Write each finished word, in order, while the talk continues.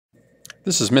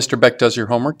This is Mr. Beck Does Your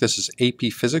Homework. This is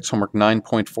AP Physics, Homework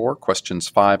 9.4, questions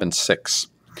 5 and 6.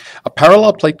 A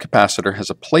parallel plate capacitor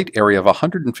has a plate area of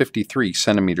 153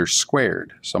 centimeters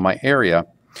squared. So my area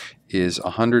is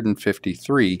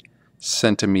 153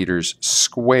 centimeters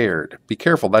squared. Be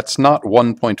careful, that's not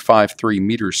 1.53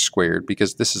 meters squared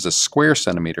because this is a square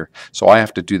centimeter. So I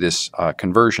have to do this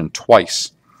conversion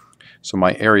twice. So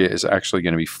my area is actually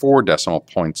going to be 4 decimal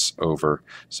points over.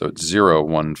 So it's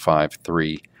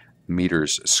 0.153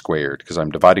 meters squared because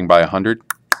I'm dividing by 100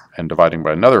 and dividing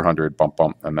by another 100, bump,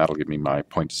 bump, and that'll give me my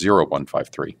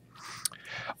 0.0153.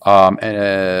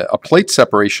 A plate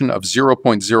separation of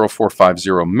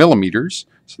 0.0450 millimeters,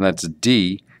 so that's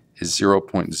D, is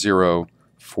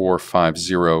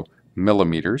 0.0450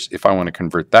 millimeters. If I want to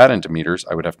convert that into meters,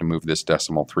 I would have to move this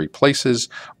decimal 3 places,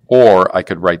 or I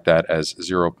could write that as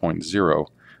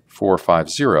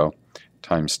 0.0450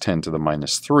 times 10 to the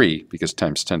minus 3, because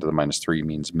times 10 to the minus 3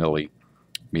 means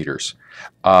millimeters.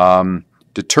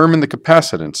 Determine the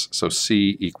capacitance, so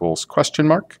C equals question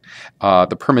mark.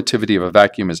 The permittivity of a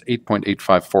vacuum is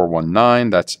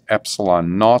 8.85419, that's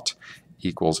epsilon naught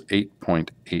equals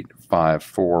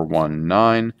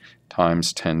 8.85419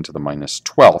 times 10 to the minus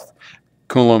 12th.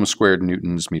 Coulomb squared,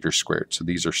 newtons, meters squared. So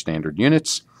these are standard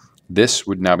units. This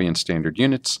would now be in standard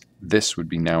units. This would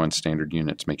be now in standard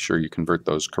units. Make sure you convert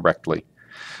those correctly.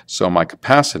 So my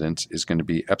capacitance is going to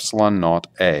be epsilon naught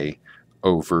A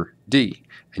over D.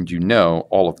 And you know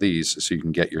all of these so you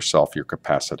can get yourself your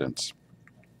capacitance.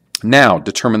 Now,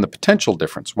 determine the potential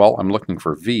difference. Well, I'm looking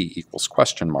for V equals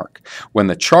question mark. When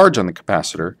the charge on the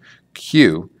capacitor,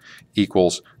 Q,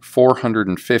 equals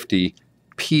 450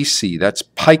 PC, that's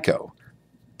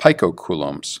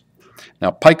picocoulombs.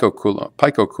 Now,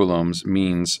 picocoulombs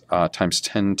means times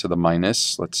 10 to the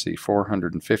minus, let's see,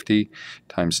 450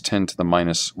 times 10 to the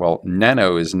minus, well,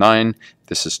 nano is 9,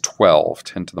 this is 12,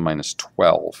 10 to the minus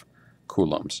 12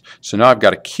 coulombs. So now I've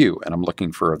got a Q, and I'm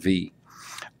looking for a V.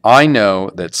 I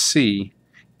know that C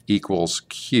equals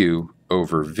Q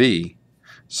over V,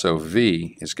 so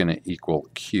V is going to equal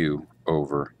Q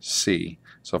over C.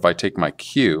 So if I take my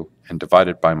Q and divide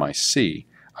it by my C,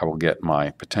 I will get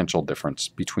my potential difference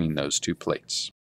between those two plates.